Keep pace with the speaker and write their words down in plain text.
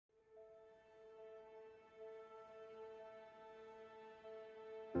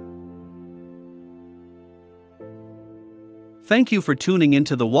Thank you for tuning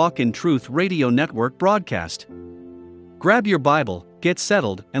into the Walk in Truth Radio Network broadcast. Grab your Bible, get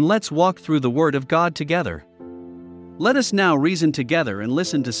settled, and let's walk through the Word of God together. Let us now reason together and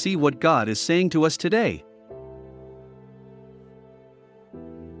listen to see what God is saying to us today.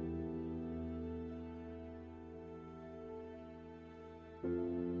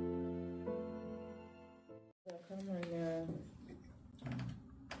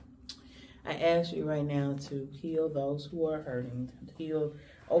 I ask you right now to heal those who are hurting,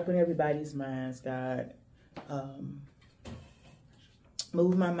 open everybody's minds, God.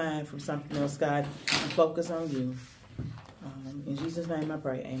 Move my mind from something else, God, and focus on you. In Jesus' name I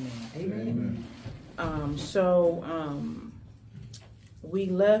pray, amen. Amen. We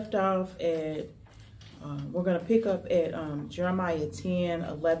left off at, we're going to pick up at Jeremiah 10,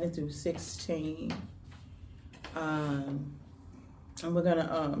 11 through 16. And we're going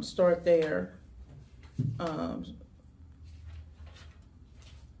to start there.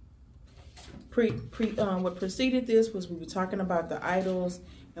 What preceded this was we were talking about the idols,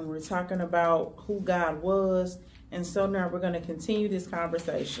 and we were talking about who God was. And so now we're going to continue this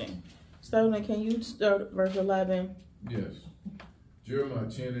conversation. Sterling, can you start verse 11? Yes. Jeremiah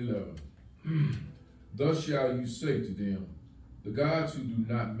 10, 11. Thus shall you say to them, the gods who do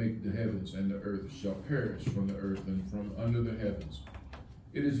not make the heavens and the earth shall perish from the earth and from under the heavens.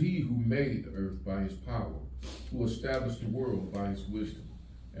 It is he who made the earth by his power, who established the world by his wisdom,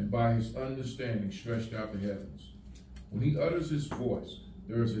 and by his understanding stretched out the heavens. When he utters his voice,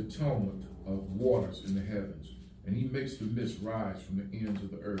 there is a tumult of waters in the heavens, and he makes the mist rise from the ends of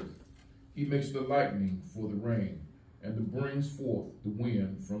the earth. He makes the lightning for the rain, and brings forth the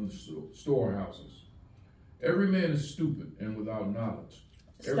wind from the storehouses. Every man is stupid and without knowledge.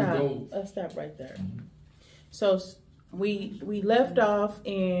 Stop right there. So we left off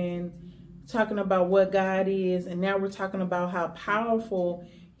in talking about what God is, and now we're talking about how powerful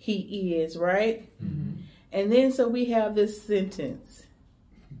he is, right? Mm-hmm. And then so we have this sentence.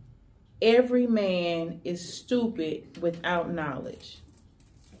 Every man is stupid without knowledge.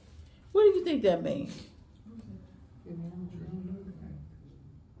 What do you think that means? They don't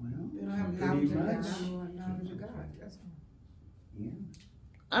have knowledge of God. That's all. Yeah.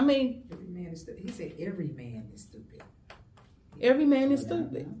 I mean, every man is he said every man is stupid. Every man is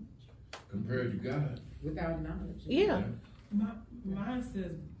stupid. Compared to God. Without knowledge. Yeah. Mine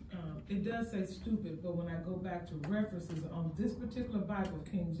says, it does say stupid, but when I go back to references on this particular Bible,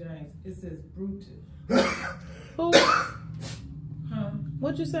 King James, it says brutish. Who? Huh?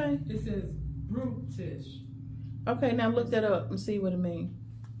 What'd you say? It says brutish. Okay, now look that up and see what it means.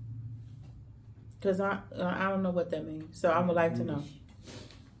 Because I don't know what that means. So I would like to know.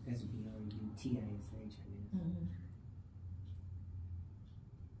 That's B-R-U-T-I-S-H, I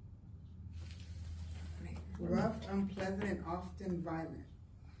guess. Rough, unpleasant, and often violent.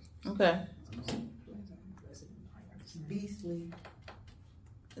 Okay. Beastly.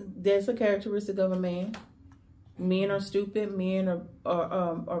 That's a characteristic of a man. Men are stupid. Men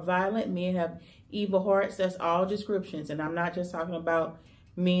are violent. Men have evil hearts. That's all descriptions. And I'm not just talking about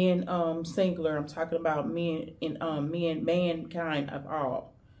men singular. I'm talking about men in mankind of all.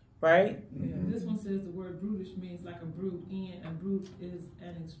 Right? Yeah. This one says the word brutish means like a brute, and a brute is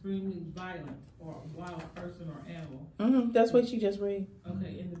an extremely violent or wild person or animal. Mm-hmm. That's what you just read.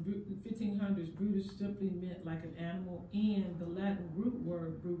 Okay, in the 1500s, brutish simply meant like an animal, and the Latin root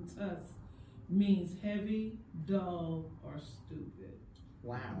word brutus means heavy, dull, or stupid.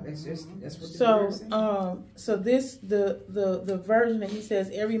 Wow, that's what the so so this the version that he says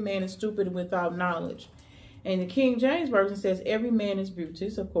every man is stupid without knowledge. And the King James Version says every man is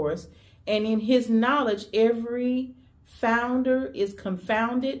Brutus, of course. And in his knowledge, every founder is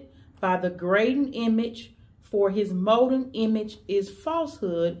confounded by the graven image, for his molten image is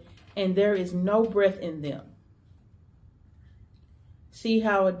falsehood, and there is no breath in them. See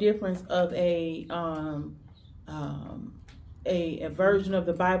how a difference of a version of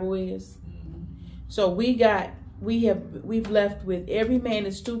the Bible is? So we've left with every man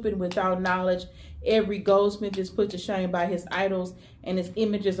is stupid without knowledge. Every goldsmith is put to shame by his idols, and his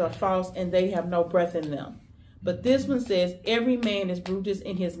images are false, and they have no breath in them. But this one says, every man is Brutus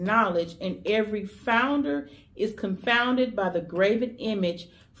in his knowledge, and every founder is confounded by the graven image,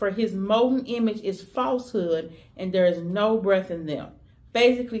 for his molten image is falsehood, and there is no breath in them.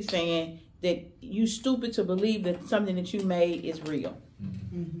 Basically saying that you stupid to believe that something that you made is real.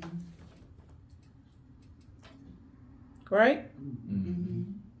 Mm-hmm. Right? Mm-hmm.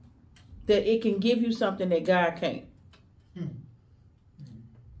 That it can give you something that God can't.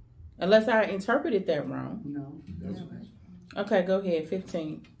 Unless I interpreted that wrong. No. Okay, go ahead.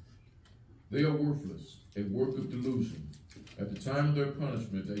 15. They are worthless, a work of delusion. At the time of their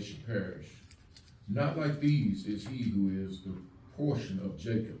punishment they should perish. Not like these is he who is the portion of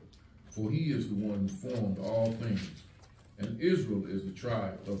Jacob, for he is the one who formed all things, and Israel is the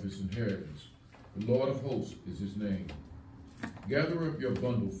tribe of his inheritance. The Lord of hosts is his name. Gather up your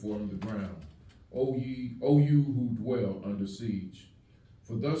bundle from the ground, O you who dwell under siege.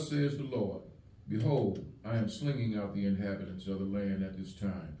 For thus says the Lord, behold, I am slinging out the inhabitants of the land at this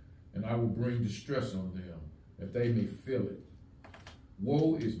time, and I will bring distress on them, that they may feel it.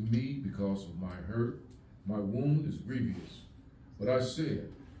 Woe is me because of my hurt, my wound is grievous. But I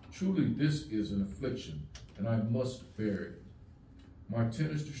said, truly this is an affliction, and I must bear it. My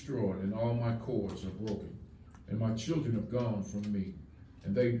tent is destroyed, and all my cords are broken, and my children have gone from me,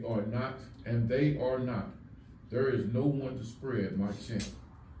 and they are not. There is no one to spread my tent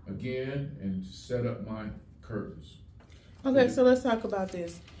again and to set up my curtains. Okay, so let's talk about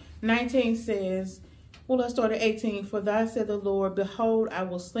this. 19 says, well, let's start at 18. For thus said the Lord, behold, I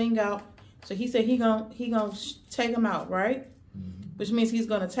will sling out. So he said he gonna take them out, right? Mm-hmm. Which means he's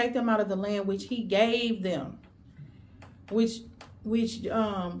gonna take them out of the land which he gave them. Which we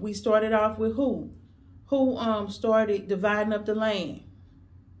started off with who? Who started dividing up the land?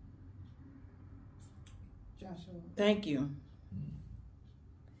 Joshua. Thank you.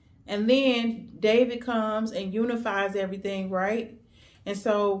 And then David comes and unifies everything, right? And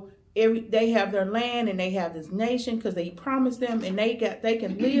so they have their land and they have this nation because they promised them, and they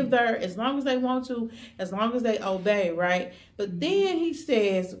can live there as long as they want to, as long as they obey, right? But then he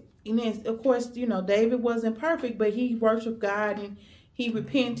says, and then of course, David wasn't perfect, but he worshiped God and he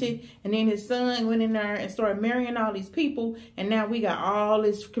repented, and then his son went in there and started marrying all these people, and now we got all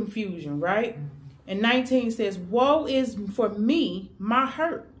this confusion, right? And 19 says, woe is for me, my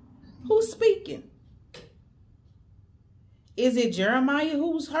hurt. Who's speaking? Is it Jeremiah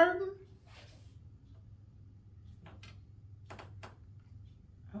who's hurting?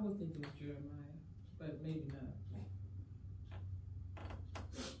 I would think it was Jeremiah, but maybe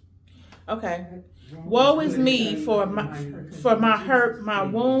not. Okay. Woe is me, for my hurt, my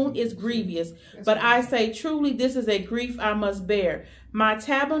wound is grievous. But I say, truly, this is a grief I must bear. My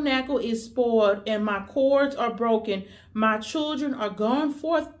tabernacle is spoiled, and my cords are broken. My children are gone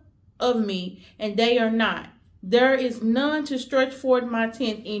forth of me, and they are not. There is none to stretch forth my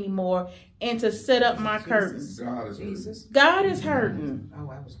tent anymore, and to set up my curtains. God is hurting. Oh,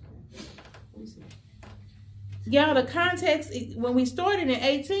 I was. Yeah, the context, when we started in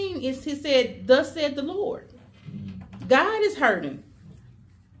 18, is he said, thus said the Lord. God is hurting.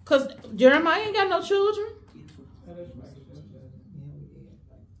 Because Jeremiah ain't got no children.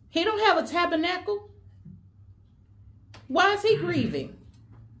 He don't have a tabernacle. Why is he grieving?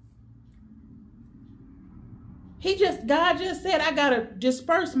 God just said, I got to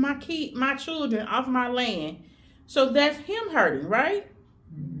disperse my children off my land. So that's him hurting, right?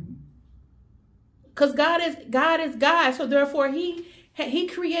 Because God is God, so therefore he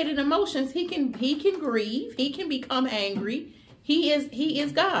created emotions. He can grieve. He can become angry. He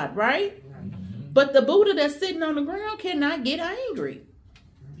is God, right? But the Buddha that's sitting on the ground cannot get angry.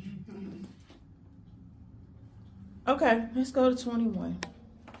 Okay, let's go to 21.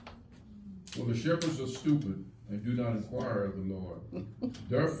 For the shepherds are stupid and do not inquire of the Lord.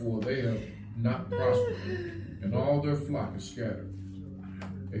 Therefore they have not prospered, and all their flock is scattered.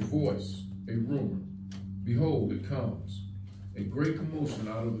 A voice, a rumor, behold, it comes, a great commotion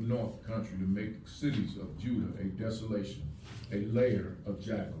out of the north country to make the cities of Judah a desolation, a lair of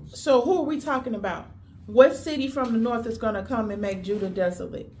jackals. So who are we talking about? What city from the north is going to come and make Judah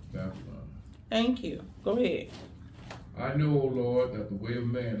desolate? Babylon. Thank you. Go ahead. I know, O Lord, that the way of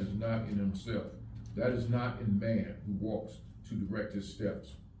man is not in himself. That is not in man who walks to direct his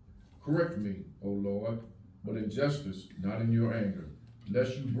steps. Correct me, O Lord, but in justice, not in your anger,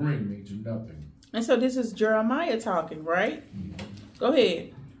 lest you bring me to nothing. And so this is Jeremiah talking, right? Mm-hmm. Go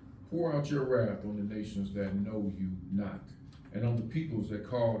ahead. Pour out your wrath on the nations that know you not, and on the peoples that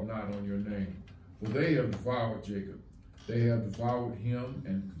call not on your name. For they have devoured Jacob. They have devoured him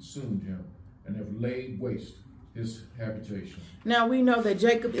and consumed him, and have laid waste his habitation. Now we know that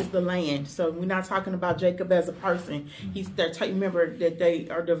Jacob is the land, so we're not talking about Jacob as a person. Remember that they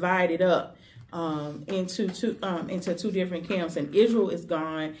are divided up into two different camps, and Israel is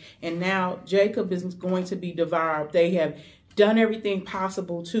gone, and now Jacob is going to be devoured. They have done everything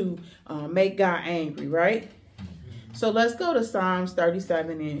possible to make God angry, right? So let's go to Psalms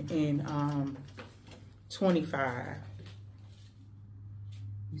 37 and 25.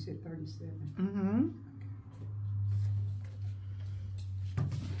 You said 37. Mm-hmm.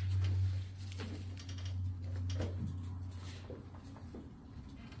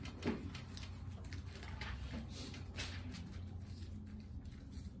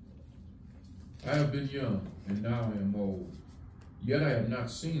 I have been young, and now I am old. Yet I have not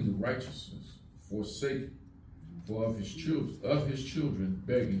seen the righteousness forsaken, for of his children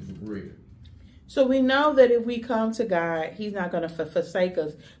begging for bread. So we know that if we come to God, he's not going to forsake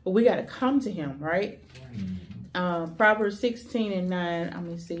us, but we got to come to him, right? Proverbs 16:9. Let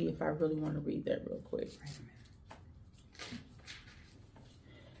me see if I really want to read that real quick.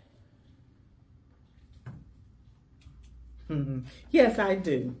 Yes, I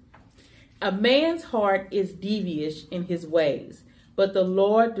do. A man's heart is devious in his ways, but the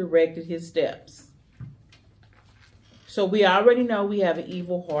Lord directed his steps. So we already know we have an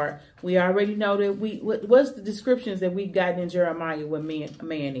evil heart. We already know that what's the descriptions that we got in Jeremiah what a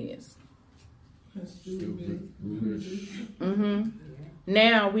man is.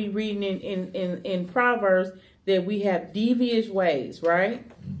 Now we reading in Proverbs that we have devious ways, right?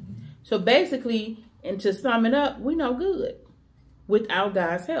 So basically, and to sum it up, we no good without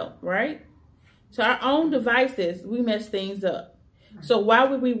God's help, right? So our own devices, we mess things up. So why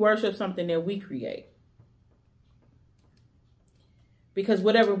would we worship something that we create? Because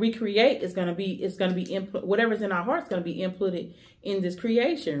whatever we create is going to be whatever's in our heart is going to be inputted in this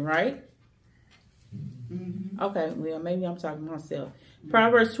creation, right? Okay, well, maybe I'm talking to myself.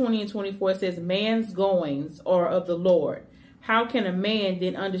 Proverbs 20:24 says, man's goings are of the Lord. How can a man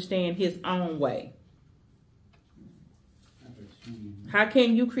then understand his own way? How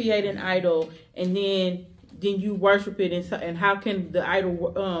can you create an idol and then you worship it, and how can the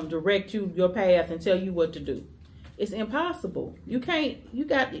idol direct your path and tell you what to do? It's impossible. You can't be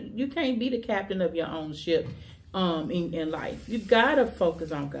the captain of your own ship in life. You gotta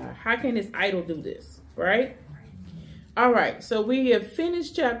focus on God. How can this idol do this? Right? All right, so we have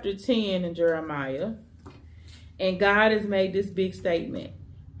finished chapter 10 in Jeremiah, and God has made this big statement.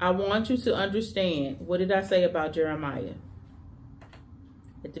 I want you to understand, what did I say about Jeremiah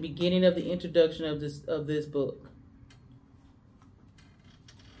at the beginning of the introduction of this book?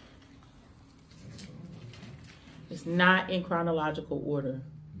 It's not in chronological order.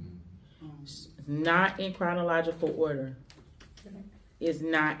 It's not in chronological order. It's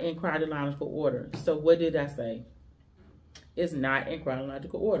not in chronological order. So what did I say? It's not in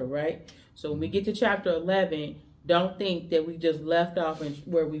chronological order, right? So when we get to chapter 11, don't think that we just left off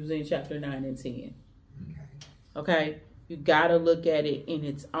where we was in chapter 9 and 10. Okay? You got to look at it in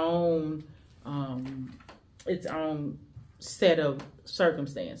its own set of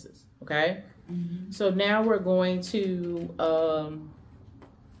circumstances, okay? So now we're going to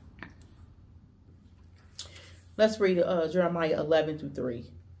let's read Jeremiah 11-3.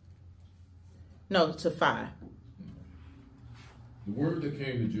 No, to 5. The word that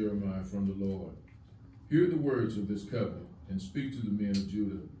came to Jeremiah from the Lord. Hear the words of this covenant, and speak to the men of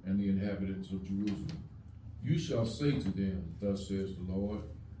Judah and the inhabitants of Jerusalem. You shall say to them, thus says the Lord,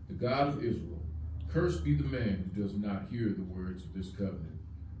 the God of Israel, cursed be the man who does not hear the words of this covenant,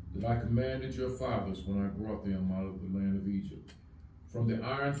 that I commanded your fathers when I brought them out of the land of Egypt, from the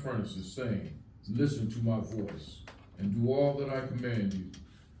iron furnaces, saying, listen to my voice, and do all that I command you.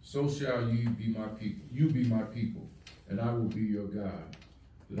 So shall you be my people. You be my people, and I will be your God,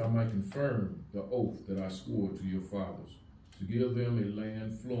 that I might confirm the oath that I swore to your fathers, to give them a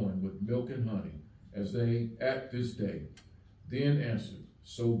land flowing with milk and honey, as they at this day. Then answered,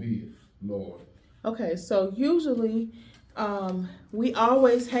 so be it, Lord. Okay, so usually we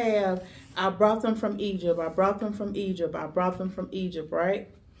always have, I brought them from Egypt, I brought them from Egypt, I brought them from Egypt, right?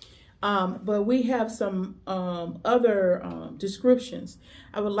 But we have some other descriptions.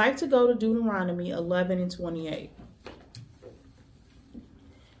 I would like to go to Deuteronomy 11:28.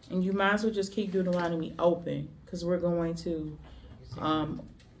 And you might as well just keep Deuteronomy open, because we're going to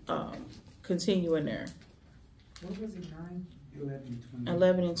continue in there. What was it, 9?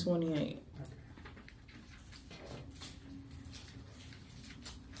 11:28.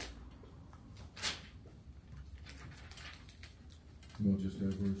 You want just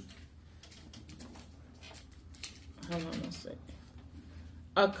that verse? Hold on a second.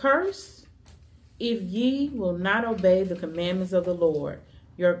 A curse if ye will not obey the commandments of the Lord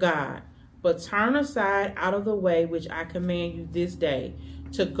your God, but turn aside out of the way which I command you this day,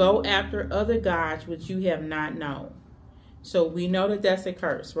 to go after other gods which you have not known. So we know that that's a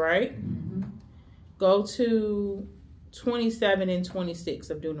curse, right? Mm-hmm. Go to 27 and 26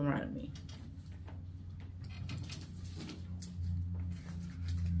 of Deuteronomy.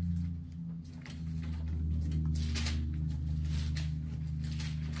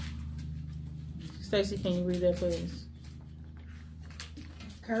 Stacy, can you read that, please?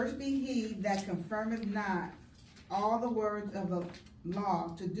 Cursed be he that confirmeth not all the words of the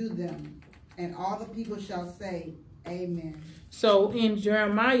law to do them, and all the people shall say, Amen. So in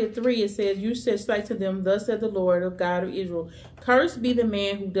Jeremiah 3, it says, you shall say to them, thus said the Lord of God of Israel, cursed be the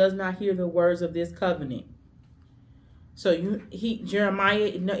man who does not hear the words of this covenant. So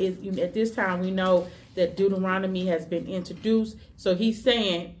Jeremiah, at this time, we know that Deuteronomy has been introduced. So he's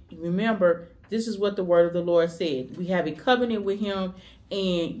saying, remember, this is what the word of the Lord said. We have a covenant with him,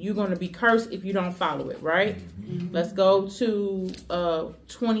 and you're going to be cursed if you don't follow it, right? Mm-hmm. Let's go to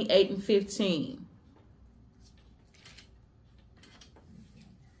 28 and 15.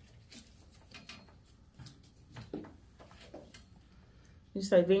 You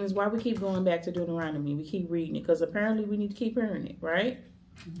say, Venus, why we keep going back to Deuteronomy? We keep reading it because apparently we need to keep hearing it, right?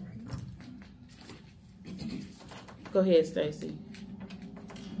 Go ahead, Stacy.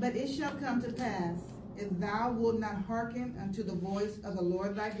 But it shall come to pass, if thou wilt not hearken unto the voice of the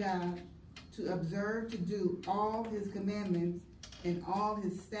Lord thy God, to observe to do all his commandments and all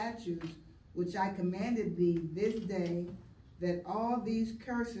his statutes, which I commanded thee this day, that all these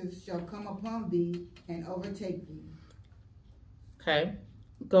curses shall come upon thee and overtake thee. Okay.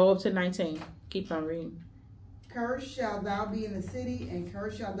 Go up to 19. Keep on reading. Cursed shalt thou be in the city, and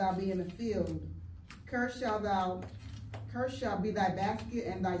cursed shalt thou be in the field. Cursed shall be thy basket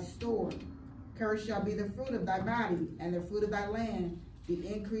and thy store. Cursed shall be the fruit of thy body, and the fruit of thy land, the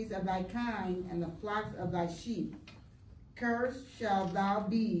increase of thy kind, and the flocks of thy sheep. Cursed shalt thou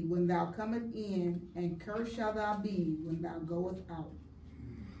be when thou comest in, and cursed shalt thou be when thou goest out.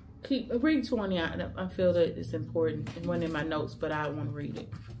 Keep read 20. I feel that it's important. It wasn't in my notes, but I want to read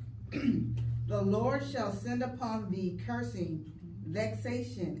it. The Lord shall send upon thee cursing,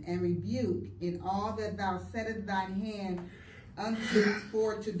 vexation, and rebuke in all that thou settest thine hand unto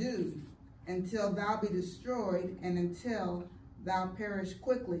for to do, until thou be destroyed, and until thou perish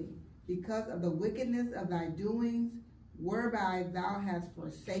quickly, because of the wickedness of thy doings, whereby thou hast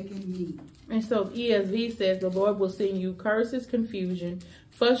forsaken me. And so ESV says the Lord will send you curses, confusion,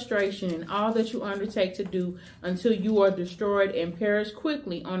 frustration, and all that you undertake to do until you are destroyed and perish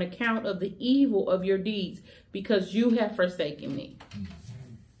quickly on account of the evil of your deeds, because you have forsaken me.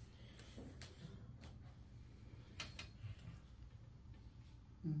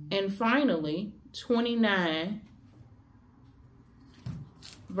 And finally, 29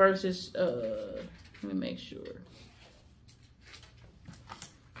 verses, let me make sure.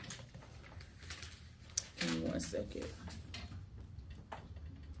 Give me 1 second.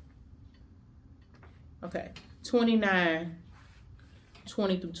 Okay, 29,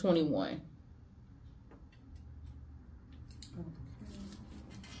 20 through 21.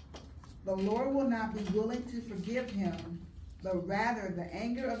 The Lord will not be willing to forgive him, but rather the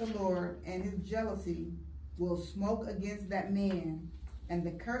anger of the Lord and his jealousy will smoke against that man, and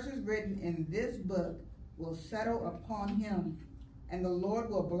the curses written in this book will settle upon him, and the Lord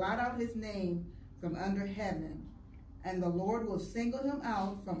will blot out his name from under heaven, and the Lord will single him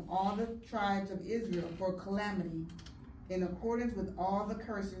out from all the tribes of Israel for calamity, in accordance with all the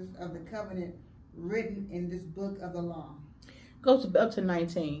curses of the covenant written in this book of the law. Go up to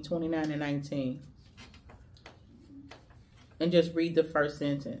 19, 29 and 19. And just read the first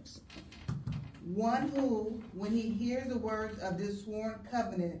sentence. One who, when he hears the words of this sworn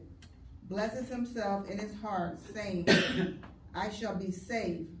covenant, blesses himself in his heart, saying, I shall be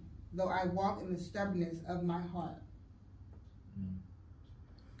saved, though I walk in the stubbornness of my heart.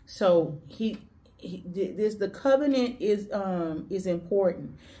 So the covenant is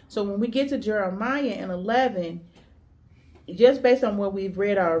important. So when we get to Jeremiah and 11, just based on what we've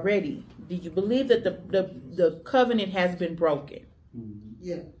read already, do you believe that the covenant has been broken?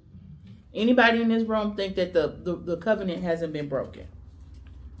 Yeah. Anybody in this room think that the covenant hasn't been broken?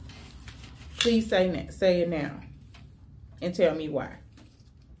 Please say it now and tell me why.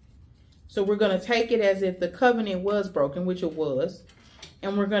 So we're going to take it as if the covenant was broken, which it was,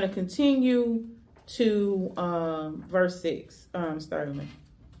 and we're going to continue to verse 6, Sterling.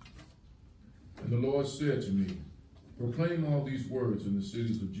 And the Lord said to me, proclaim all these words in the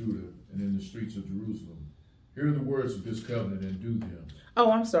cities of Judah and in the streets of Jerusalem. Hear the words of this covenant and do them.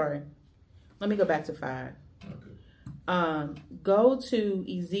 Oh, I'm sorry. Let me go back to 5. Okay. Go to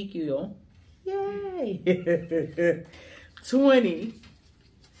Ezekiel. Yay! 20,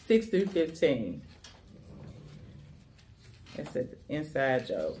 6 through 15. That's an inside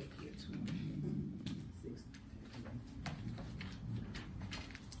joke.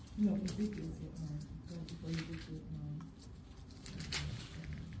 No, Ezekiel's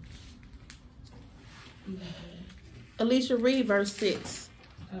Alicia, read verse 6.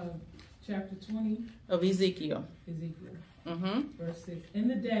 Chapter 20 of Ezekiel. Verse 6. In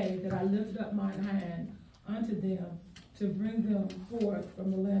the day that I lifted up mine hand unto them to bring them forth from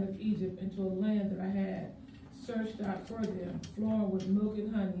the land of Egypt into a land that I had searched out for them, flowing with milk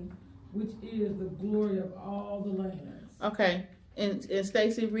and honey, which is the glory of all the lands. Okay. And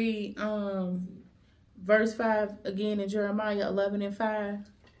Stacy, read verse 5 again in Jeremiah 11:5.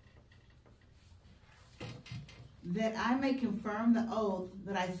 That I may confirm the oath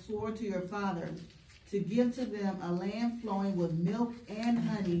that I swore to your fathers, to give to them a land flowing with milk and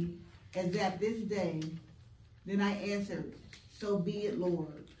honey, as at this day. Then I answered, so be it,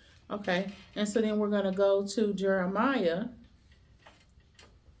 Lord. Okay. And so then we're going to go to Jeremiah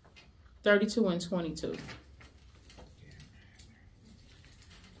 32 and 22.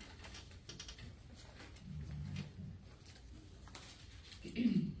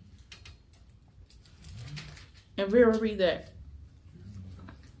 And Vera, read that.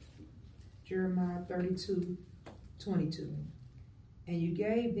 Jeremiah 32:22. And you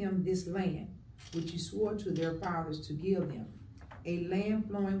gave them this land, which you swore to their fathers to give them, a land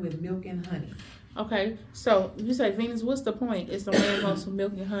flowing with milk and honey. Okay, so you say, Venus, what's the point? It's the land goes with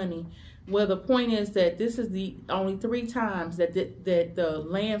milk and honey. Well, the point is that this is the only 3 times that the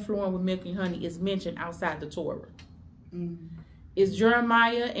land flowing with milk and honey is mentioned outside the Torah. Mm. Is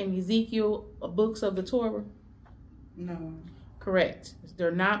Jeremiah and Ezekiel books of the Torah? No. Correct.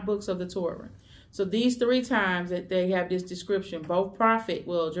 They're not books of the Torah. So these 3 times that they have this description, both prophet,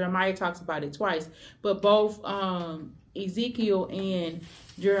 well, Jeremiah talks about it twice, but both Ezekiel and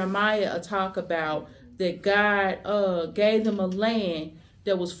Jeremiah talk about that God gave them a land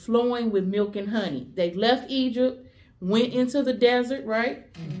that was flowing with milk and honey. They left Egypt, went into the desert,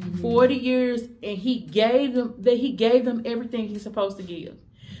 right? Mm-hmm. 40 years, and he gave them everything he's supposed to give.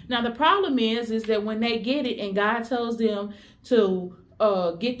 Now the problem is that when they get it and God tells them to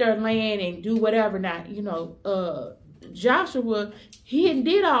get their land and do whatever, now, Joshua, he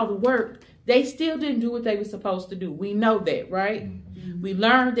did all the work. They still didn't do what they were supposed to do. We know that, right? Mm-hmm. We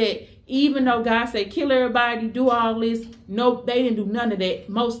learned that even though God said, kill everybody, do all this, no, they didn't do none of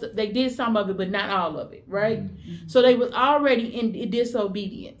that. They did some of it, but not all of it, right? Mm-hmm. So they was already in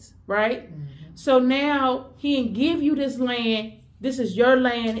disobedience, right? Mm-hmm. So now he didn't give you this land. This is your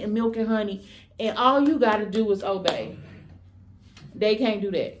land and milk and honey, and all you got to do is obey. They can't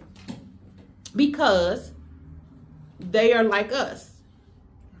do that because they are like us.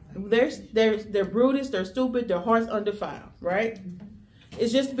 They're brutish, they're stupid, their heart's undefiled, right?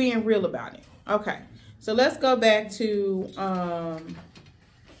 It's just being real about it. Okay, so let's go back to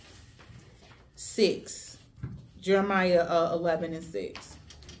 6, Jeremiah 11 and 6.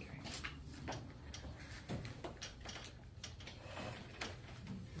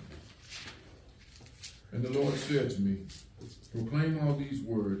 And the Lord said to me, proclaim all these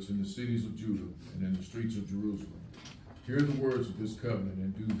words in the cities of Judah and in the streets of Jerusalem. Hear the words of this covenant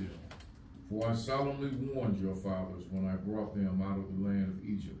and do them. For I solemnly warned your fathers when I brought them out of the land of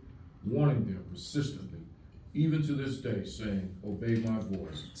Egypt, warning them persistently, even to this day, saying, obey my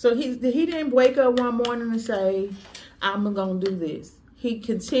voice. So he didn't wake up one morning and say, I'm going to do this. He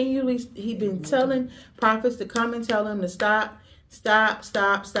been telling prophets to come and tell him to stop.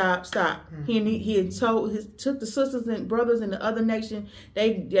 Mm-hmm. He took the sisters and brothers in the other nation.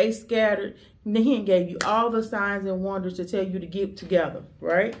 They scattered. And then he gave you all the signs and wonders to tell you to get together,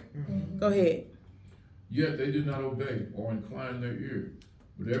 right? Mm-hmm. Go ahead. Yet they did not obey or incline their ear,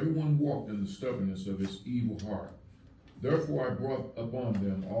 but everyone walked in the stubbornness of his evil heart. Therefore I brought upon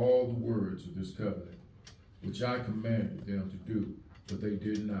them all the words of this covenant, which I commanded them to do, but they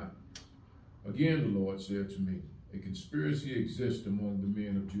did not. Again the Lord said to me, a conspiracy exists among the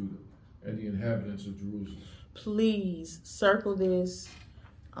men of Judah and the inhabitants of Jerusalem. Please circle this,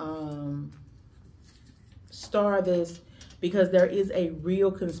 star this, because there is a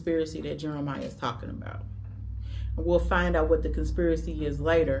real conspiracy that Jeremiah is talking about. And we'll find out what the conspiracy is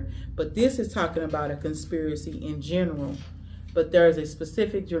later, but this is talking about a conspiracy in general, but there is a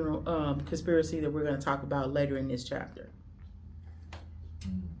specific general conspiracy that we're going to talk about later in this chapter.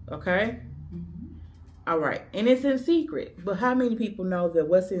 Okay? All right, and it's in secret. But how many people know that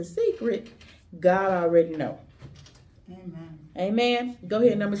what's in secret, God already know? Amen. Amen. Go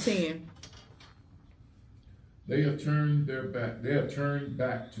ahead, number 10. They have turned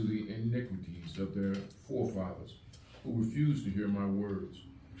back to the iniquities of their forefathers, who refused to hear my words.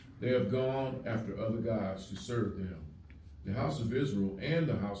 They have gone after other gods to serve them. The house of Israel and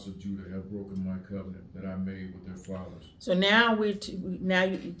the house of Judah have broken my covenant that I made with their fathers. So now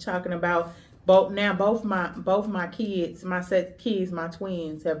you're talking about both my kids, my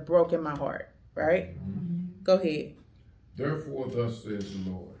twins have broken my heart, right? Mm-hmm. Go ahead. Therefore, thus says the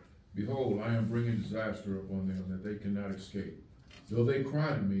Lord, behold, I am bringing disaster upon them that they cannot escape. Though they cry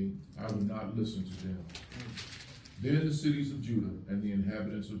to me, I will not listen to them. Then the cities of Judah and the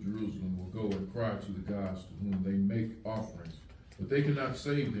inhabitants of Jerusalem will go and cry to the gods to whom they make offerings, but they cannot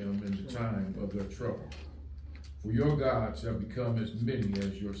save them in the time of their trouble. For your gods have become as many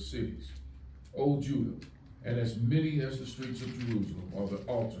as your cities, O Judah, and as many as the streets of Jerusalem are the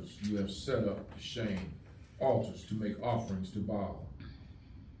altars you have set up to shame, altars to make offerings to Baal.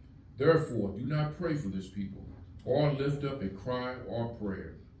 Therefore, do not pray for this people, or lift up a cry or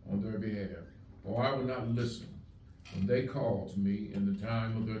prayer on their behalf, or I will not listen when they call to me in the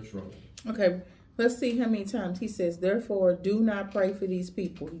time of their trouble. Okay, let's see how many times he says, therefore, do not pray for these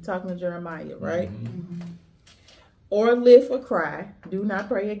people. He's talking to Jeremiah, right? Mm-hmm. Or lift a cry. Do not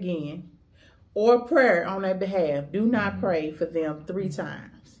pray again. Or prayer on their behalf. Do not pray for them 3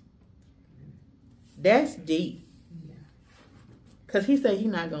 times. That's deep. Because he said he's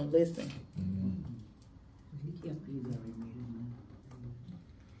not going to listen.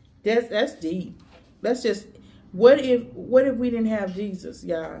 That's deep. That's just, what if we didn't have Jesus,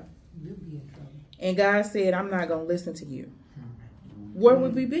 y'all? And God said, I'm not going to listen to you. Where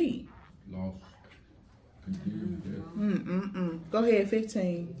would we be? Lost. Confused. Go ahead,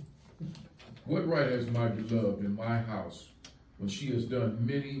 15. What right has my beloved in my house when she has done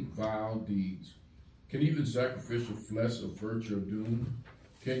many vile deeds? Can even sacrificial flesh avert your doom?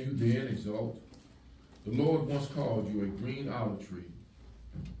 Can you then exult? The Lord once called you a green olive tree,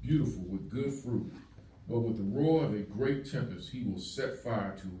 beautiful with good fruit, but with the roar of a great tempest he will set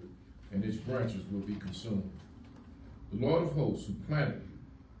fire to it, and its branches will be consumed. The Lord of hosts who planted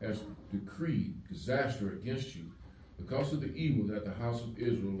you has decreed disaster against you because of the evil that the house of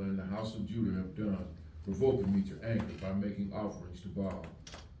Israel and the house of Judah have done, provoking me to anger by making offerings to Baal.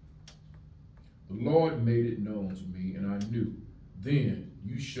 The Lord made it known to me, and I knew. Then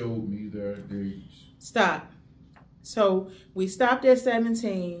you showed me their deeds. Stop. So we stopped at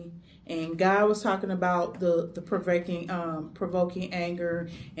 17, and God was talking about the provoking anger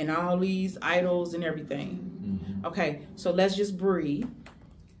and all these idols and everything. Okay, so let's just breathe.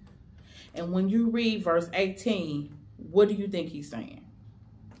 And when you read verse 18, what do you think he's saying?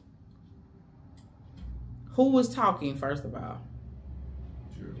 Who was talking, first of all?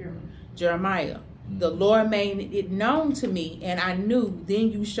 Jeremiah. The Lord made it known to me, and I knew.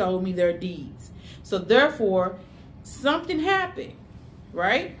 Then you showed me their deeds. So therefore, something happened,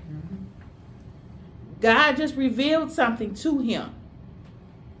 right? God just revealed something to him,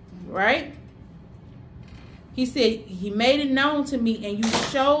 right? He said, he made it known to me, and you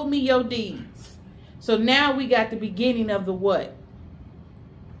showed me your deeds. So now we got the beginning of the what?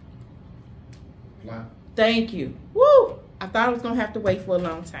 Plot. Thank you. Woo! I thought I was going to have to wait for a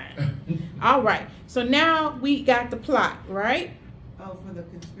long time. All right. So now we got the plot, right? Oh, for the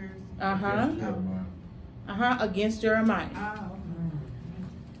conspiracy? Against Jeremiah. Oh.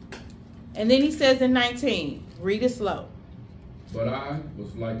 And then he says in 19, read it slow. But I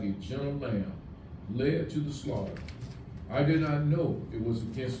was like a gentle lamb led to the slaughter. I did not know it was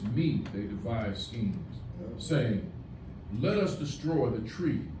against me they devised schemes, saying, let us destroy the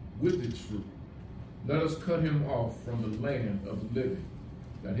tree with its fruit. Let us cut him off from the land of the living,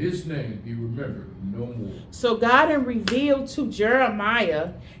 that his name be remembered no more. So God had revealed to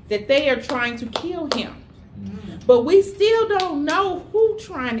Jeremiah that they are trying to kill him. But we still don't know who's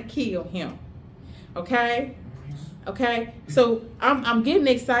trying to kill him. Okay? Okay? So I'm getting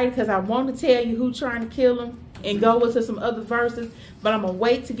excited because I want to tell you who's trying to kill him and go into some other verses. But I'm going to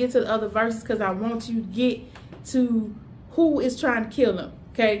wait to get to the other verses because I want you to get to who is trying to kill him.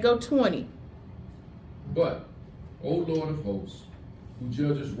 Okay? Go 20. But, O Lord of hosts, who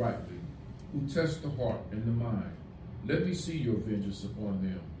judges rightly, who tests the heart and the mind, let me see your vengeance upon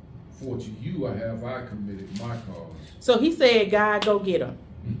them. For to you I committed my cause. So he said, God, go get them.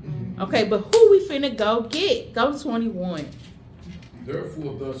 Okay, but who we finna go get? Go to 21.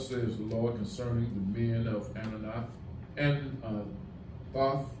 Therefore, thus says the Lord concerning the men of Anathoth and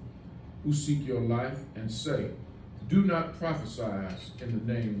Thoth, who seek your life, and say, do not prophesy in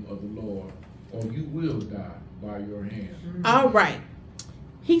the name of the Lord, or you will die by your hand. All right.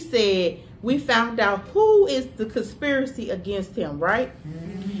 He said, we found out who is the conspiracy against him, right?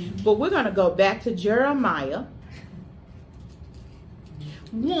 But we're going to go back to Jeremiah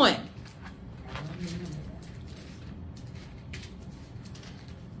 1.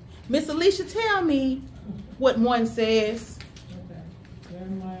 Miss Alicia, tell me what 1 says. Okay.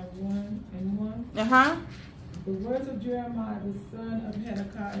 Jeremiah 1 and 1. Uh-huh. The words of Jeremiah, the son of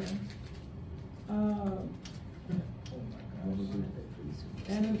Hezekiah,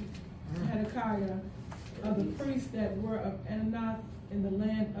 and Hezekiah of the priests that were of Anathoth in the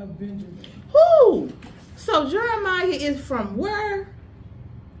land of Benjamin. Who? So Jeremiah is from where?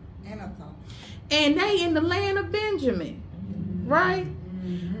 Anathoth. And they in the land of Benjamin, right?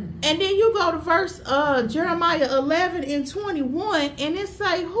 And then you go to verse Jeremiah 11 and 21, and it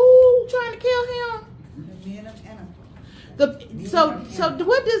say, who trying to kill him? The men of Anathoth. So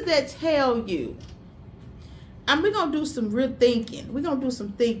what does that tell you? And we're going to do some real thinking. We're going to do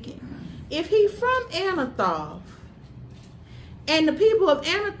some thinking. If he from Anathoth, and the people of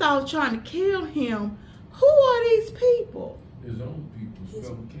Anathoth trying to kill him, who are these people? His own people,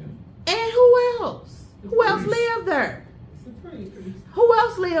 fellow kin. And who else? Who else lived there? Who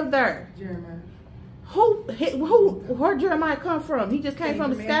else lived there? Jeremiah. Where Jeremiah come from? He just came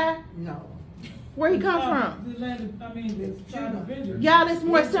from the sky? No. Where he come from? The land of, the tribe of Benjamin. Y'all, it's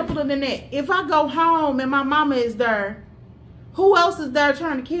more simpler than that. If I go home and my mama is there, who else is there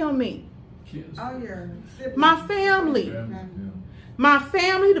trying to kill me? Kids. All your siblings. My family. Yeah. My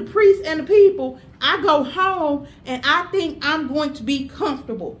family, the priests, and the people. I go home and I think I'm going to be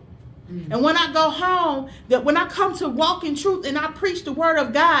comfortable. And when I go home, that when I come to walk in truth and I preach the word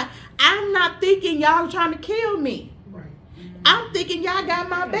of God, I'm not thinking y'all trying to kill me. Right. I'm thinking y'all got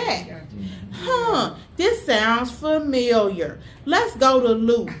my back. This sounds familiar. Let's go to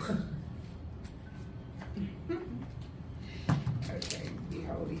Luke. Okay,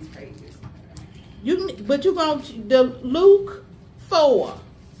 behold these pages. But you're going to the Luke 4.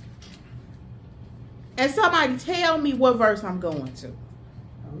 And somebody tell me what verse I'm going to.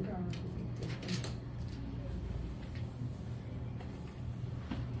 Hold on.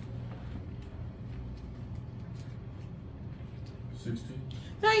 16.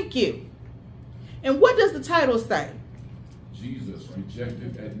 Thank you. And what does the title say? Jesus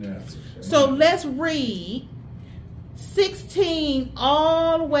rejected at Nazareth. So let's read 16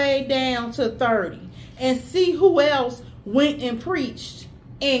 all the way down to 30 and see who else went and preached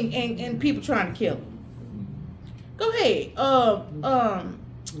and people trying to kill him. Go ahead.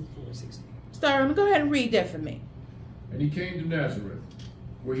 Sterling, go ahead and read that for me. And he came to Nazareth,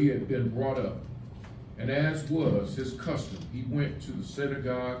 where he had been brought up. And as was his custom, he went to the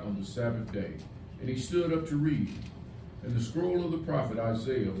synagogue on the Sabbath day, and he stood up to read. And the scroll of the prophet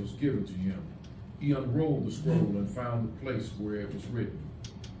Isaiah was given to him. He unrolled the scroll and found the place where it was written,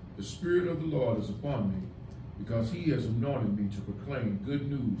 "The Spirit of the Lord is upon me, because he has anointed me to proclaim good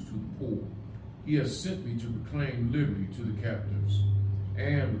news to the poor. He has sent me to proclaim liberty to the captives,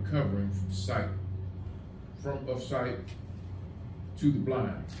 and recovering of sight to the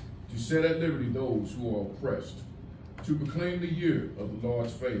blind, to set at liberty those who are oppressed, to proclaim the year of the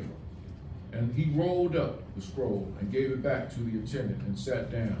Lord's favor." And he rolled up the scroll and gave it back to the attendant and sat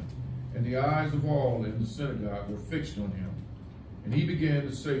down. And the eyes of all in the synagogue were fixed on him. And he began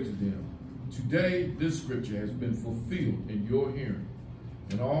to say to them, "Today this scripture has been fulfilled in your hearing."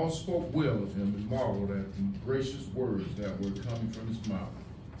 And all spoke well of him and marveled at the gracious words that were coming from his mouth.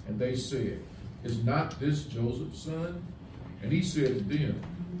 And they said, "Is not this Joseph's son?" And he said to them,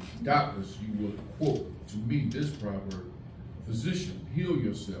 "Doubtless you will quote to me this proverb, 'Physician, heal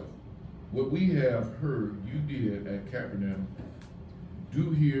yourself. What we have heard you did at Capernaum,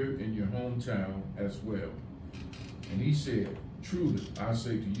 do here in your hometown as well." And he said, "Truly I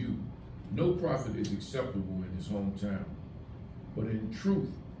say to you, no prophet is acceptable in his hometown. But in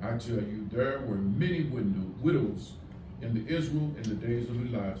truth, I tell you, there were many widows in the Israel in the days of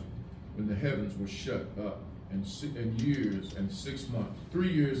Elijah, when the heavens were shut up, and 3 years and 6 months,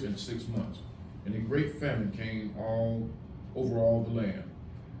 and a great famine came over all the land.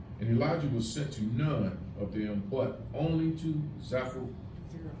 And Elijah was sent to none of them, but only to Zarephath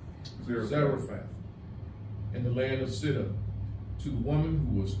in the land of Sidon, to the woman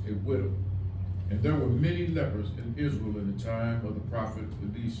who was a widow. And there were many lepers in Israel in the time of the prophet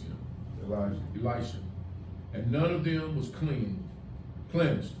Elisha. And none of them was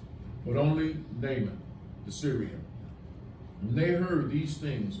cleansed, but only Naaman the Syrian. When they heard these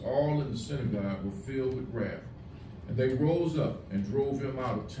things, all in the synagogue were filled with wrath. And they rose up and drove him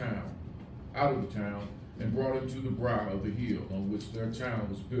out of the town, and brought him to the brow of the hill on which their town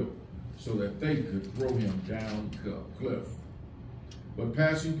was built, so that they could throw him down the cliff. But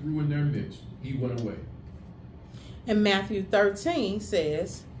passing through in their midst, he went away. And Matthew 13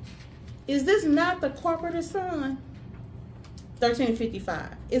 says, "Is this not the carpenter's son?"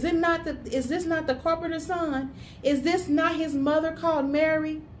 13:55. Is this not the carpenter's son? Is this not his mother called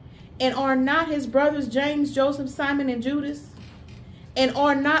Mary? And are not his brothers James, Joseph, Simon, and Judas? And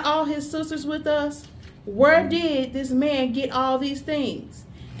are not all his sisters with us? Where did this man get all these things?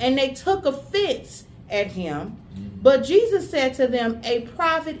 And they took offense at him. But Jesus said to them, "A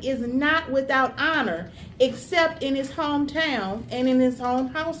prophet is not without honor, except in his hometown and in his own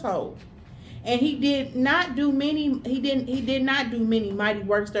household." And he did not do many mighty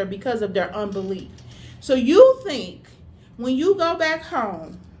works there because of their unbelief. So you think when you go back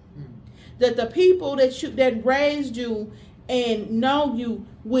home that the people that raised you and know you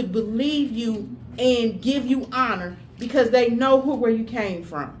would believe you and give you honor because they know where you came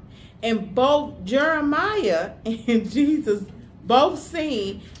from. And both Jeremiah and Jesus both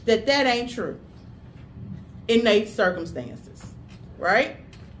seen that ain't true in their circumstances, right?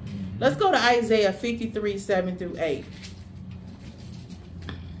 Let's go to Isaiah 53, 7 through 8.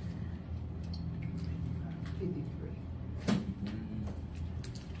 53.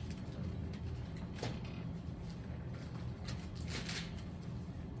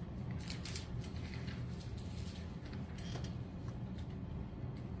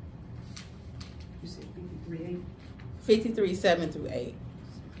 You said 53, 8? 53, 7 through 8.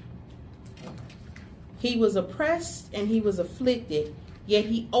 He was oppressed and he was afflicted, yet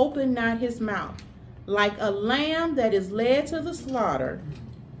he opened not his mouth. Like a lamb that is led to the slaughter,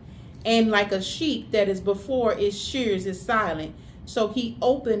 and like a sheep that is before its shears is silent, so he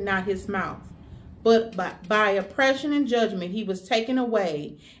opened not his mouth. But by oppression and judgment he was taken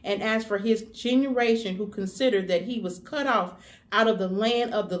away. And as for his generation, who considered that he was cut off out of the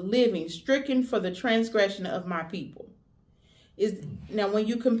land of the living, stricken for the transgression of my people. Now, when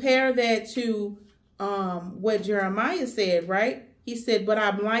you compare that to what Jeremiah said, right? He said, but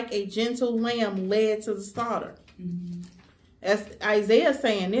I'm like a gentle lamb led to the slaughter. Mm-hmm. That's Isaiah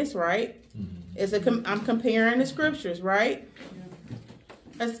saying this, right? Mm-hmm. I'm comparing the scriptures, right? Yeah.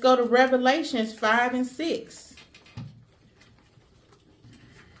 Let's go to Revelations 5 and 6.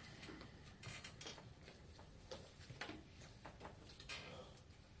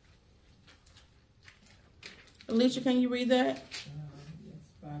 Alicia, can you read that? Yes,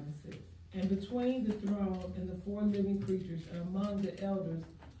 5 and 6. And between the throne and the 4 living creatures and among the elders,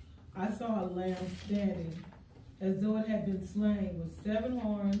 I saw a lamb standing, as though it had been slain, with 7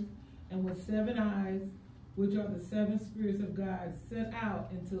 horns and with 7 eyes, which are the 7 spirits of God sent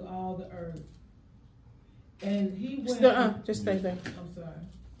out into all the earth. And he went. Just stay there. I'm sorry.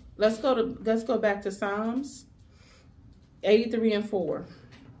 Let's go back to Psalms 83 and 4.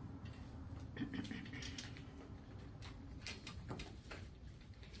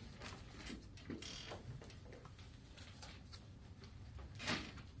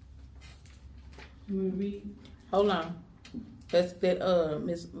 You want to read? Hold on. Let's let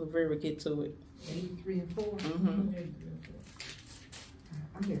Miss Lavera get to it. 83 and 4. Mm-hmm. 83 and 4.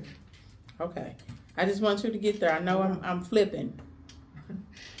 I'm here. Okay. I just want you to get there. I know I'm flipping.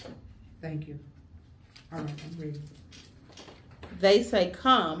 Thank you. All right, I'm ready. They say,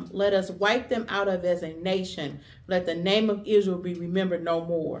 come, let us wipe them out of as a nation. Let the name of Israel be remembered no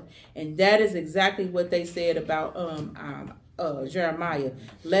more. And that is exactly what they said about Jeremiah.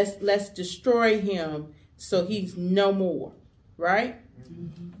 Let's destroy him so he's no more. Right?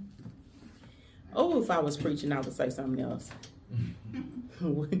 Mm-hmm. Oh, if I was preaching, I would say something else.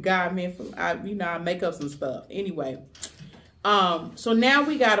 God meant for I make up some stuff. Anyway. So now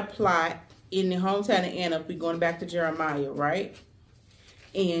we got a plot in the hometown of Anak. We're going back to Jeremiah, right?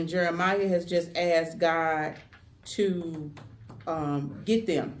 And Jeremiah has just asked God to get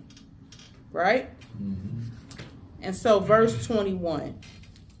them, right? Mm-hmm. And so verse 21,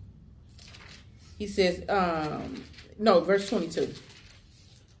 he says, verse 22.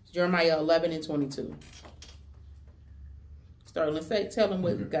 Jeremiah 11 and 22. Tell them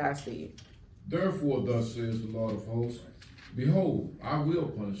what God said. Therefore, thus says the Lord of hosts, behold, I will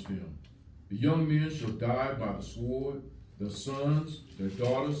punish them. The young men shall die by the sword, their sons, their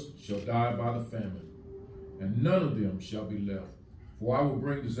daughters shall die by the famine, and none of them shall be left. For I will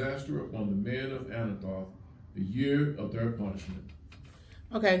bring disaster upon the men of Anathoth, the year of their punishment.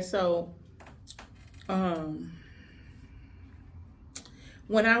 Okay, so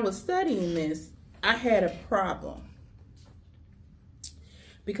when I was studying this, I had a problem.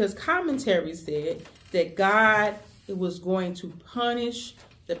 Because commentary said that God was going to punish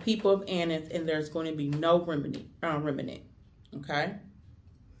the people of Anak and there's going to be no remnant. Okay?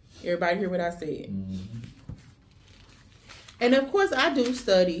 Everybody hear what I said? Mm-hmm. And of course I do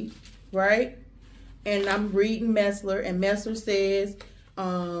study, right? And I'm reading Messler, and Messler says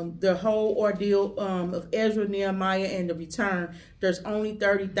the whole ordeal of Ezra, Nehemiah, and the return, there's only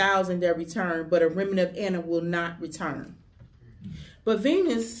 30,000 that return, but a remnant of Anak will not return. But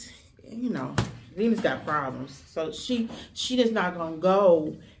Venus, Venus got problems. So she is not going to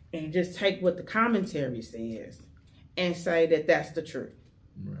go and just take what the commentary says and say that that's the truth.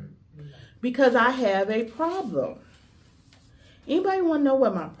 Right. Because I have a problem. Anybody want to know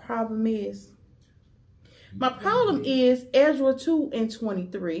what my problem is? My problem is Ezra 2 and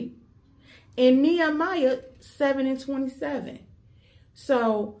 23 in Nehemiah 7 and 27.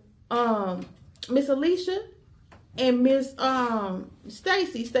 So, Miss Alicia and Miss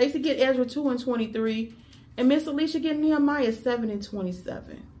Stacy get Ezra 2 and 23, and Miss Alicia get Nehemiah 7 and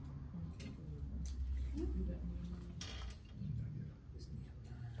 27.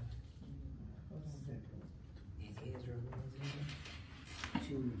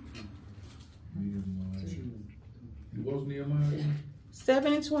 What was Nehemiah?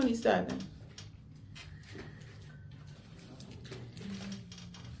 7 and 27.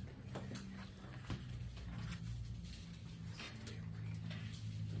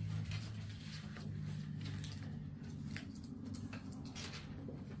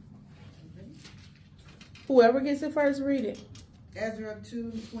 Whoever gets it first, read it. Ezra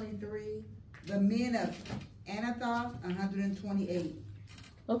 2:23. The men of Anathoth 128.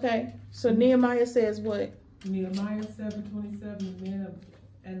 Okay, so Nehemiah says what? Nehemiah 7:27, the men of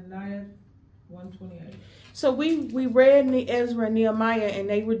Ananiah 128. So we read Ezra and Nehemiah, and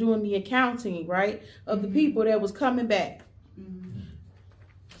they were doing the accounting, right, of the people that was coming back.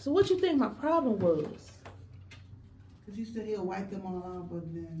 So what you think my problem was? Because you said he'll wipe them all out,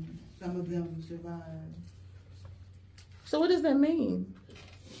 but then some of them survive. So what does that mean?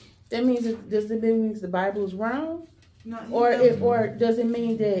 That means does it mean the Bible is wrong, No, or does it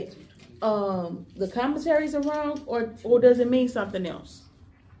mean that the commentaries are wrong, or does it mean something else?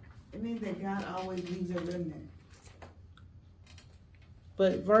 it means that God always leaves a remnant.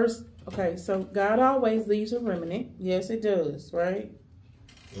 But okay, so God always leaves a remnant. Yes, it does, right?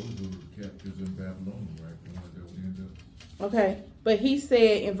 Those were captives in Babylon, right? The ones that would end up. Okay, but he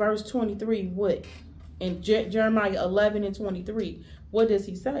said in verse 23, what? In Jeremiah 11 and 23, what does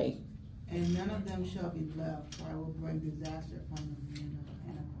he say? And none of them shall be left, for I will bring disaster upon the men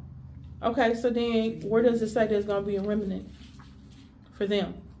of Anathoth. Okay, so then where does it say there's going to be a remnant for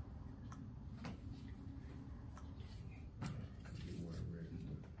them?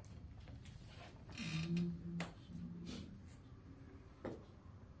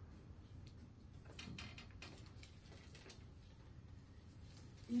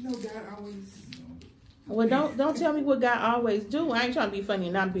 You know, God always. Well, don't tell me what God always do. I ain't trying to be funny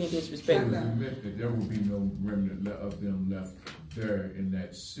and not being It was disrespectful. meant that there would be no remnant of them left there in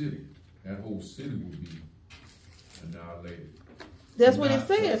that city. That whole city would be annihilated. That's what it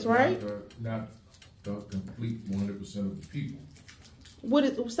says, right? Not the complete 100% of the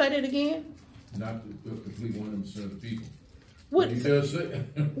people. Say that again? Not the complete 100% of the people. What? He does say.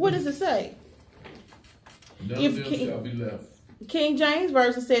 What does it say? None of them shall be left. King James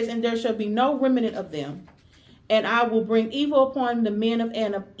Version says, and there shall be no remnant of them, and I will bring evil upon the men of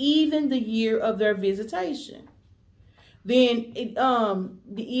Anak, even the year of their visitation. Then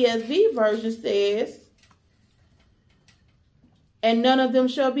the ESV version says, and none of them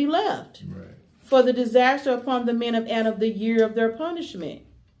shall be left, Right. for the disaster upon the men of Anak, the year of their punishment.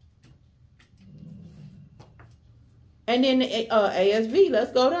 And then ASV,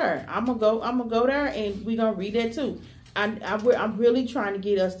 let's go there. I'm gonna go there, and we're gonna read that too. I'm really trying to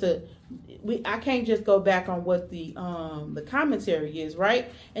get us to. I can't just go back on what the commentary is, right?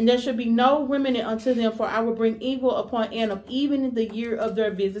 And there should be no remnant unto them, for I will bring evil upon Anak, even in the year of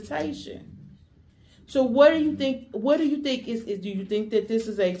their visitation. So, what do you think? What do you think is? Do you think that this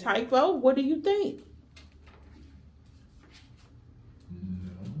is a typo? What do you think?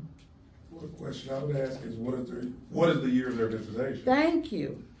 No. Well, the question I would ask is, what is the year of their visitation? Thank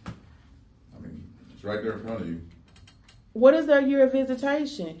you. I mean, it's right there in front of you. What is their year of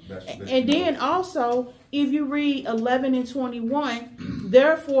visitation? That's And then also, if you read 11 and 21,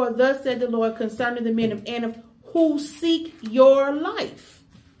 therefore, thus said the Lord concerning the men of Anak who seek your life.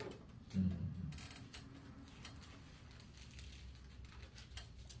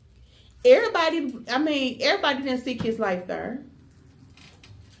 Everybody didn't seek his life there.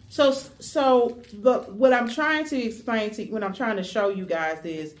 What I'm trying to explain to you, what I'm trying to show you guys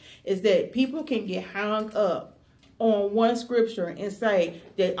is that people can get hung up on one scripture and say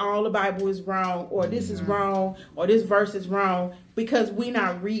that all the Bible is wrong, or this is wrong, or this verse is wrong, because we're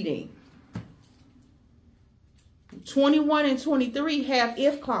not reading. 21 and 23 have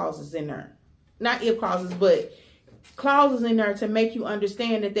if clauses in there. Not if clauses, but clauses in there to make you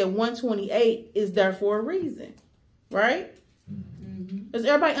understand that 128 is there for a reason. Right? Does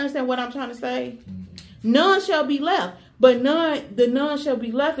everybody understand what I'm trying to say? None shall be left. But none shall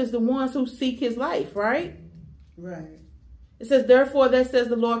be left is the ones who seek his life, right? Right. It says, therefore, that says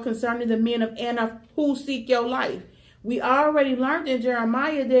the Lord concerning the men of Anak who seek your life. We already learned in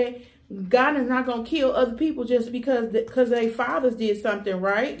Jeremiah that God is not going to kill other people just because their fathers did something,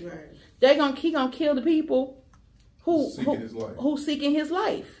 right? Right. He gonna kill the people who Seeking his life. who seeking his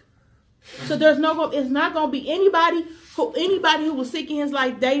life. So it's not gonna be anybody who was seeking his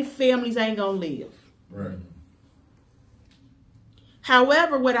life, their families ain't gonna live. Right.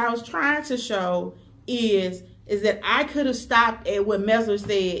 However, what I was trying to show is that I could have stopped at what Mesler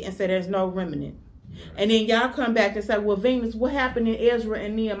said and said there's no remnant. And then y'all come back and say, well, Venus, what happened in Ezra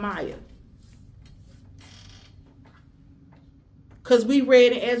and Nehemiah? Because we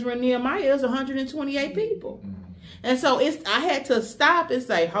read in Ezra and Nehemiah, it was 128 people. And so I had to stop and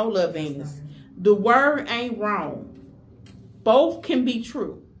say, hold up, Venus. The word ain't wrong. Both can be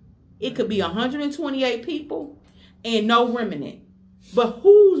true. It could be 128 people and no remnant. But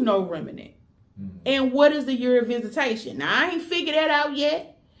who's no remnant? And what is the year of visitation? Now, I ain't figured that out yet.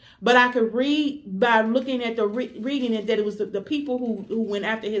 But I could read by looking at the reading it that it was the people who went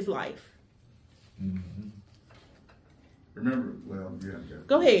after his life. Remember, well, yeah.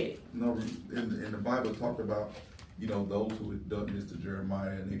 Go ahead. No, in the Bible, it talked about, those who had done this to Jeremiah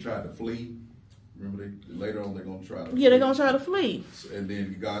and they tried to flee. Remember, later on they're going to try to flee. They're going to try to flee. And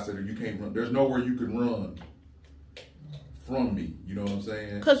then God said, you can't run. There's nowhere you can run from me. You know what I'm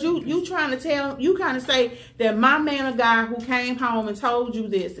saying? Because you trying to say that my man of God who came home and told you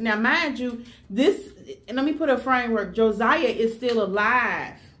this. Now, mind you, and let me put a framework. Josiah is still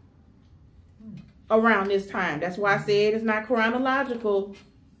alive around this time. That's why I said it's not chronological.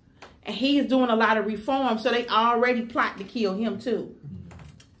 And he is doing a lot of reform. So they already plot to kill him too.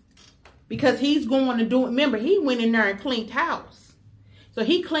 Because he's going to do it. Remember, he went in there and cleaned house. So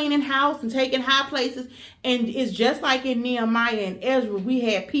he cleaning house and taking high places. And it's just like in Nehemiah and Ezra, we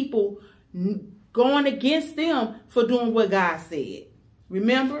had people going against them for doing what God said.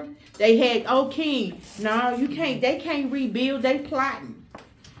 Remember? They had, oh, king, no, you can't, they can't rebuild, they plotting.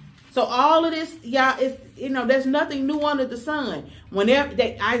 So all of this, y'all, is, there's nothing new under the sun. Whenever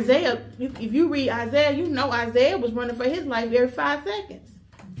Isaiah, if you read Isaiah, Isaiah was running for his life every 5 seconds.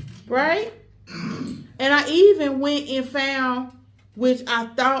 Right? And I even went and found, which I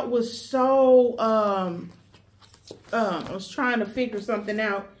thought was so, I was trying to figure something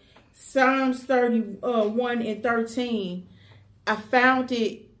out. Psalms 31 and 13. I found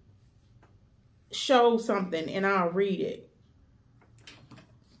it show something, and I'll read it.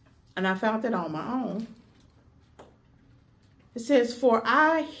 And I found it on my own. It says, for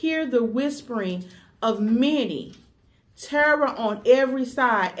I hear the whispering of many, terror on every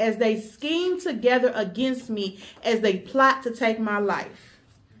side, as they scheme together against me, as they plot to take my life.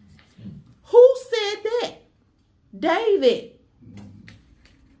 Who said that? David.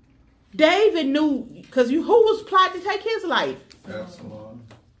 David knew, because who was plotting to take his life? Absalom.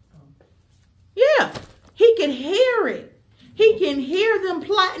 Yeah, he can hear it. He can hear them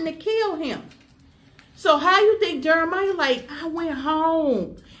plotting to kill him. So how you think Jeremiah, I went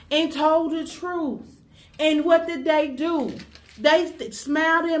home and told the truth. And what did they do? They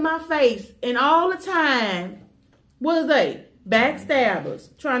smiled in my face. And all the time, what are they?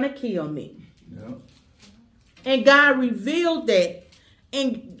 Backstabbers trying to kill me. Yeah. And God revealed that.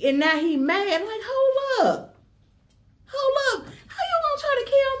 And now he mad. Hold up. How you gonna try to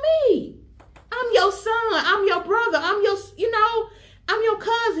kill me? I'm your son. I'm your brother. I'm your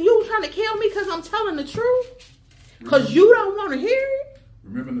cousin. You trying to kill me because I'm telling the truth? Because you don't want to hear it?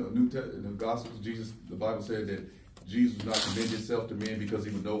 Remember in the Gospels, the Bible said that Jesus would not commend himself to men because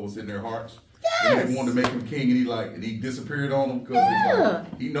he would know what's in their hearts. Yes. And he wanted to make him king, and he disappeared on them because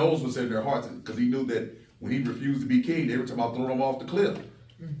he knows what's in their hearts, because he knew that when he refused to be king, they were talking about throwing him off the cliff.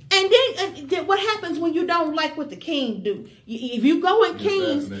 And then what happens when you don't like what the king do? If you go in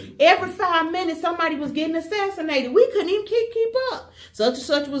Kings, every 5 minutes somebody was getting assassinated. We couldn't even keep up. Such and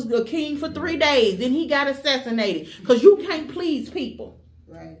such was the king for 3 days. Then he got assassinated. Because you can't please people.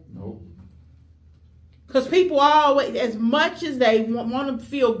 Right. Nope. Because people always, as much as they want to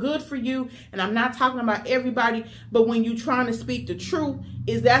feel good for you, and I'm not talking about everybody, but when you're trying to speak the truth,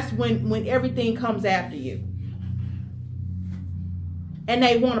 that's when everything comes after you. And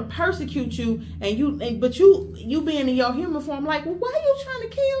they want to persecute you, but you being in your human form, why are you trying to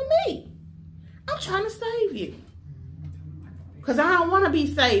kill me? I'm trying to save you. Because I don't want to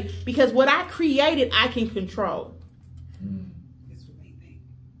be saved, because what I created, I can control.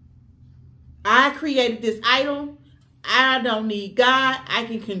 I created this idol. I don't need God. I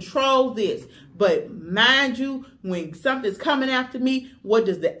can control this. But mind you, when something's coming after me, what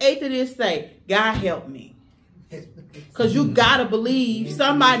does the atheist say? God help me. Because you got to believe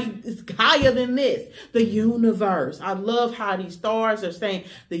somebody is higher than this. The universe. I love how these stars are saying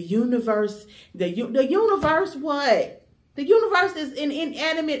the universe. The universe what? The universe is an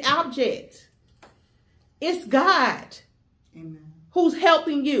inanimate object. It's God. Amen. Who's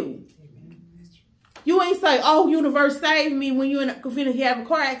helping you. You ain't say, oh, universe save me when you're finna have a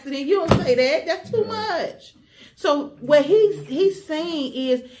car accident. You don't say that. That's too much. So what he's saying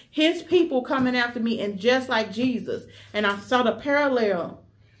is his people coming after me, and just like Jesus. And I saw the parallel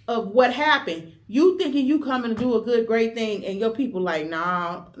of what happened. You thinking you coming to do a good, great thing, and your people like,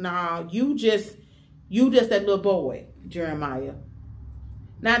 nah, you just that little boy, Jeremiah.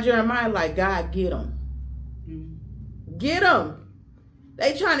 Now Jeremiah like, God, get him. Get him.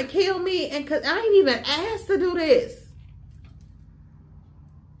 They trying to kill me, and cause I ain't even asked to do this.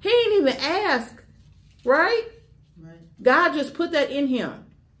 He ain't even asked, right? God just put that in him.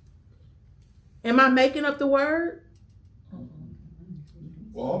 Am I making up the word?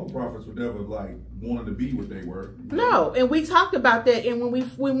 Well, all the prophets were never like wanted to be what they were. No, and we talked about that, and when we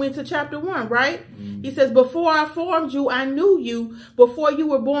went to chapter 1, right? He says, before I formed you, I knew you. Before you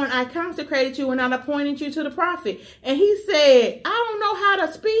were born, I consecrated you, and I appointed you to the prophet. And he said, I don't know how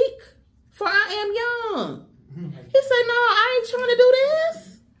to speak, for I am young. He said, no, I ain't trying to do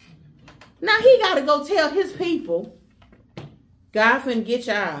this. Now he got to go tell his people, God finna get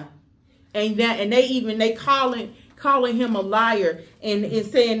y'all. And they calling him a liar and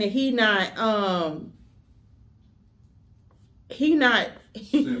saying that he not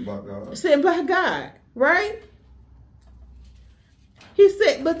sent by God, right? He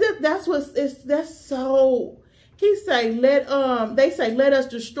said, but that's so. He say let us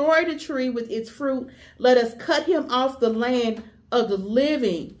destroy the tree with its fruit. Let us cut him off the land of the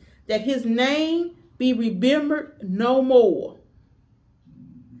living, that his name be remembered no more.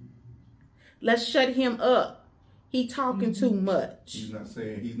 Let's shut him up. He talking too much. He's not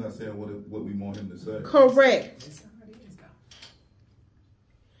saying what we want him to say. Correct.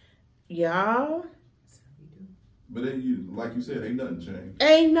 Y'all. But then like you said, ain't nothing changed.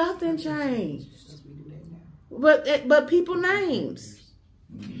 Ain't nothing changed. But people names.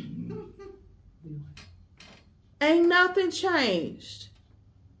 Ain't nothing changed.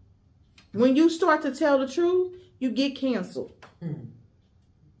 When you start to tell the truth, you get canceled.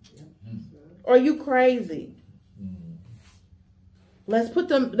 Or you crazy. Let's put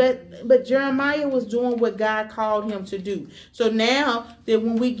them but Jeremiah was doing what God called him to do. So now that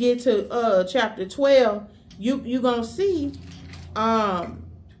when we get to chapter 12, you're gonna see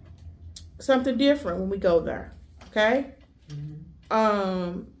something different when we go there. Okay?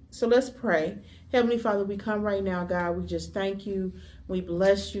 So let's pray. Heavenly Father, we come right now, God. We just thank you. We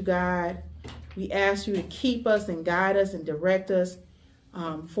bless you, God. We ask you to keep us and guide us and direct us.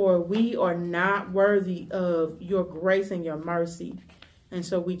 For we are not worthy of your grace and your mercy. And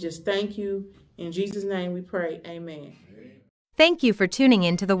so we just thank you. In Jesus' name we pray. Amen. Thank you for tuning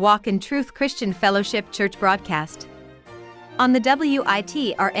in to the Walk in Truth Christian Fellowship Church broadcast on the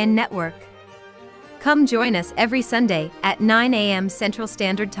WITRN network. Come join us every Sunday at 9 a.m. Central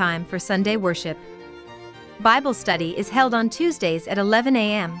Standard Time for Sunday worship. Bible study is held on Tuesdays at 11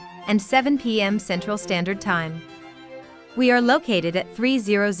 a.m. and 7 p.m. Central Standard Time. We are located at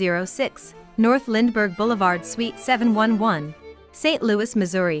 3006 North Lindbergh Boulevard, Suite 711, St. Louis,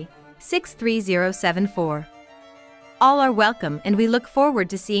 Missouri, 63074. All are welcome, and we look forward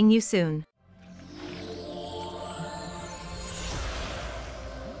to seeing you soon.